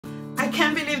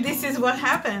can't believe this is what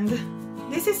happened.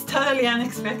 This is totally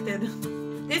unexpected.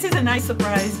 This is a nice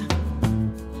surprise.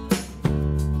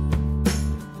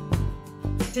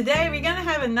 Today we're gonna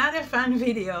have another fun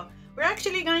video. We're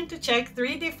actually going to check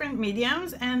 3 different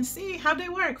mediums and see how they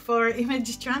work for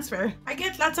image transfer. I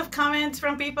get lots of comments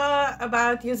from people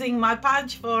about using Mod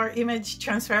Podge for image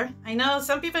transfer. I know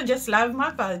some people just love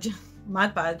Mod Podge.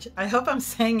 Mod Podge. I hope I'm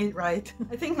saying it right.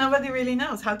 I think nobody really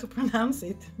knows how to pronounce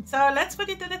it. So let's put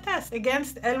it to the test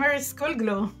against Elmer's school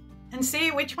glue and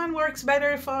see which one works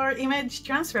better for image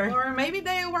transfer. Or maybe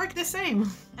they work the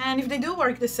same. And if they do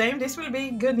work the same, this will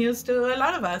be good news to a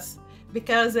lot of us,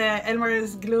 because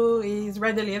Elmer's glue is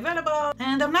readily available,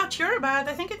 and I'm not sure, but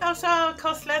I think it also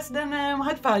costs less than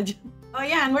Mod Podge. Oh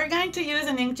yeah, and we're going to use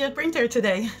an inkjet printer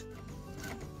today.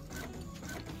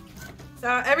 So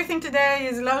everything today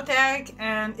is low-tech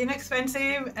and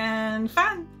inexpensive and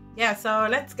fun. Yeah, so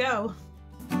let's go.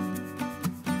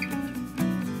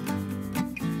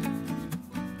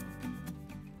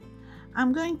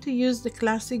 I'm going to use the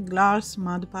classic gloss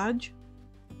Mod Podge.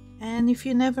 And if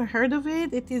you never heard of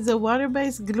it, it is a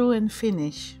water-based glue and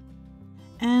finish.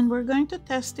 And we're going to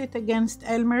test it against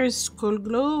Elmer's school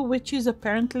glue, which is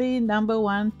apparently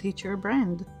 #1 teacher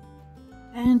brand.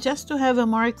 And just to have a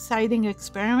more exciting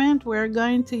experiment, we're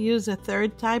going to use a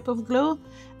third type of glue,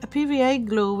 a PVA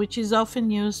glue, which is often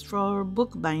used for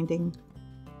bookbinding.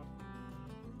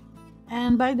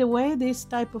 And by the way, this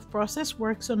type of process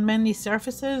works on many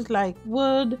surfaces like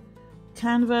wood,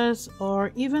 canvas,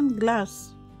 or even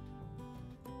glass.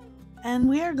 And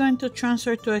we are going to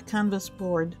transfer to a canvas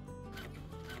board.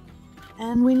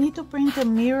 And we need to print a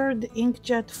mirrored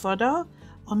inkjet photo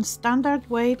on standard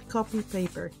weight copy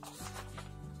paper.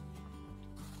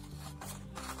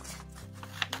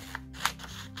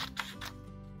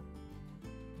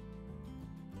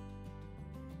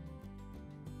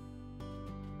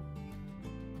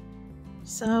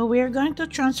 So we are going to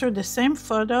transfer the same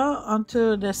photo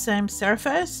onto the same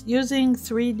surface using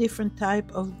 3 different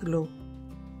types of glue.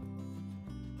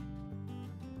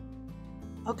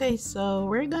 Okay, so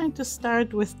we're going to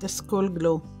start with the school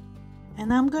glue,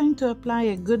 and I'm going to apply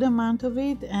a good amount of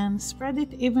it and spread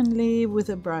it evenly with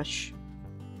a brush.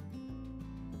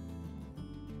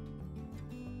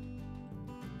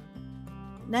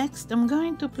 Next, I'm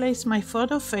going to place my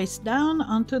photo face down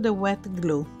onto the wet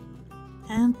glue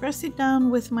and press it down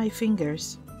with my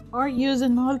fingers, or use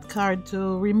an old card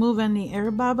to remove any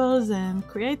air bubbles and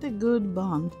create a good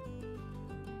bond.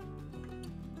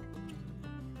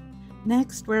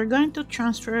 Next, we're going to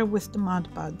transfer with the Mod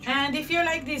Podge. And if you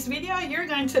like this video, you're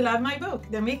going to love my book,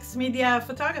 the Mixed Media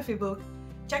Photography book.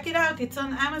 Check it out, it's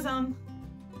on Amazon.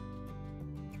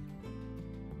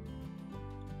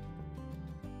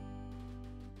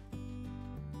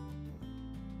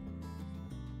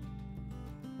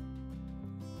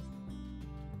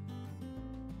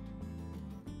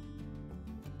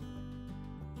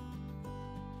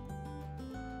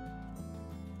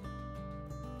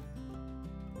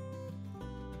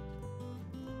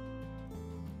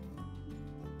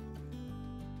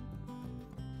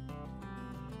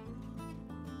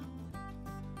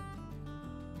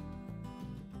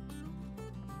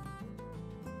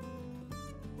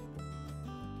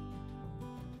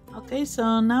 Okay,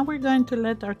 so now we're going to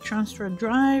let our transfer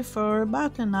dry for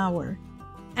about an hour.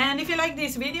 And if you like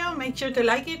this video, make sure to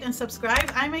like it and subscribe.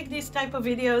 I make these type of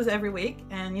videos every week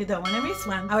and you don't want to miss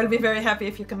one. I will be very happy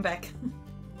if you come back.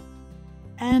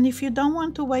 And if you don't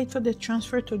want to wait for the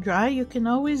transfer to dry, you can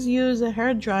always use a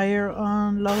hair dryer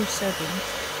on low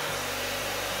settings.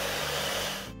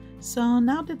 So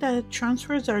now that the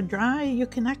transfers are dry, you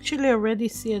can actually already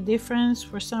see a difference.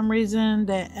 For some reason,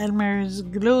 the Elmer's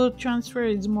glue transfer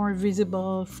is more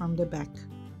visible from the back.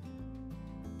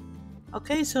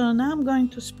 Okay, so now I'm going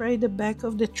to spray the back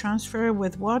of the transfer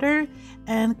with water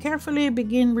and carefully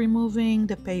begin removing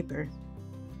the paper.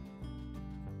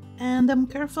 And I'm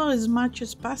careful as much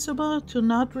as possible to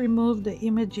not remove the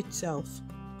image itself.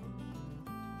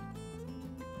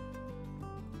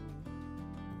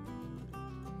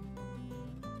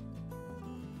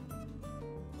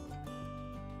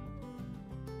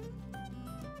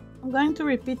 I'm going to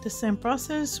repeat the same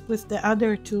process with the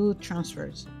other 2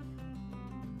 transfers.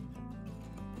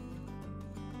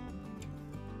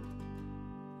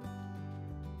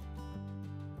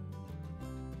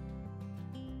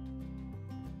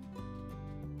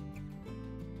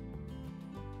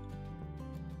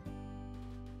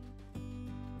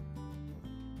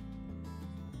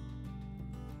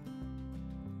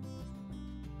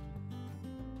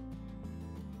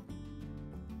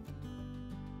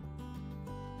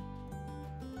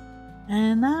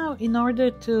 And now, in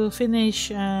order to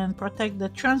finish and protect the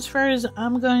transfers,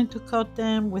 I'm going to coat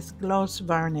them with gloss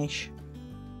varnish.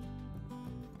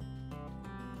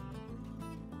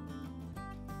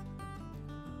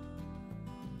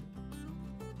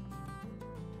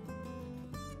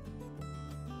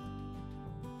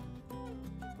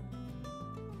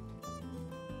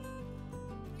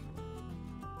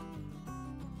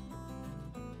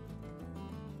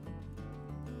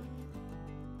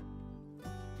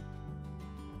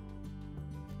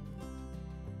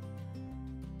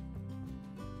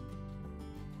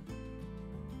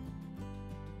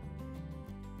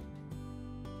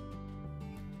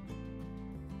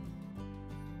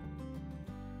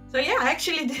 So yeah, I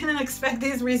actually didn't expect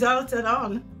these results at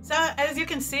all. So as you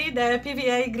can see, the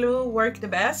PVA glue worked the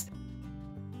best.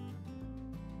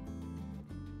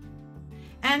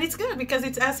 And it's good because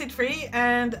it's acid-free,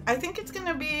 and I think it's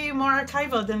gonna be more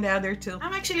archival than the other two.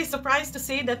 I'm actually surprised to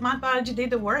see that Mod Podge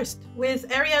did the worst,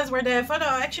 with areas where the photo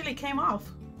actually came off.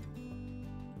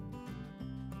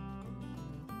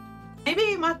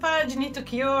 Maybe Mod Podge need to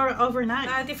cure overnight,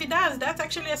 but if it does, that's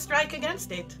actually a strike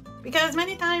against it. Because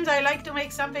many times I like to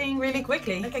make something really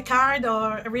quickly, like a card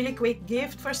or a really quick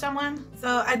gift for someone.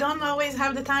 So I don't always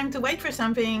have the time to wait for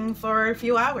something for a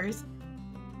few hours.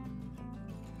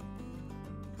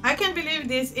 I can't believe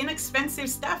this inexpensive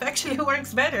stuff actually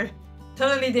works better.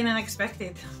 Totally didn't expect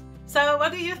it. So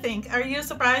what do you think? Are you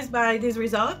surprised by these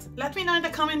results? Let me know in the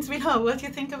comments below what you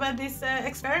think about this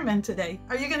experiment today.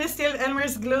 Are you gonna steal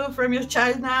Elmer's glue from your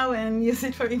child now and use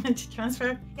it for image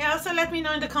transfer? Yeah, also let me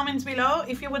know in the comments below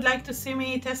if you would like to see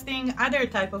me testing other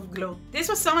type of glue. This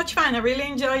was so much fun. I really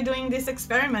enjoyed doing this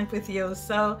experiment with you.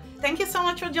 So thank you so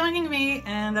much for joining me,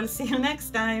 and I'll see you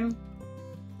next time.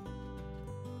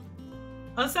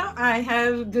 Also, I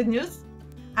have good news.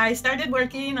 I started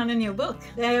working on a new book.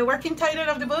 The working title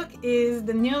of the book is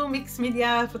the new mixed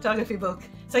media photography book.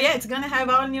 So yeah, it's gonna have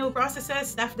all new processes,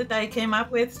 stuff that I came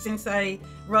up with since I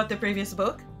wrote the previous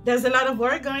book. There's a lot of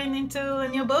work going into a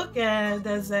new book.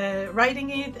 There's writing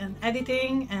it and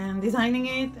editing and designing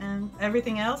it and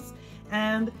everything else.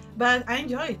 But I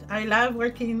enjoy it. I love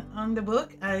working on the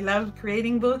book. I love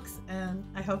creating books, and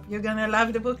I hope you're gonna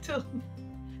love the book too.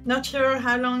 Not sure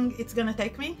how long it's gonna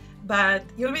take me, but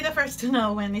you'll be the first to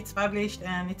know when it's published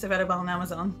and it's available on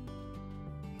Amazon.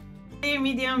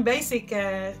 Medium basic,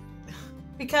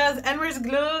 because Elmer's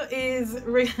glue is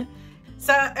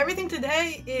so everything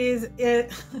today is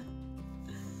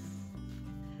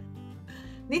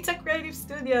Nitsa Creative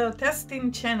Studio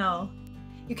testing channel.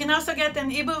 You can also get an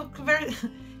ebook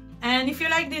version, and if you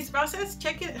like this process,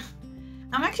 check it.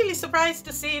 I'm actually surprised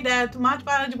to see that Mod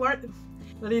Podge worked.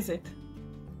 What is it?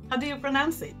 How do you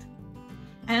pronounce it?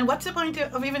 And what's the point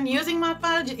of even using Mod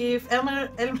Podge if Elmer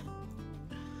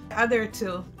other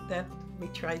two that we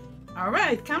tried?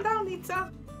 Alright, calm down,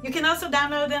 Nitsa. You can also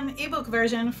download an ebook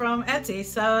version from Etsy,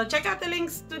 so check out the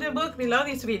links to the book below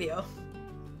this video.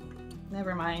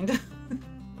 Never mind.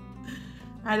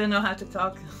 I don't know how to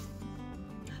talk.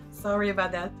 Sorry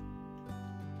about that.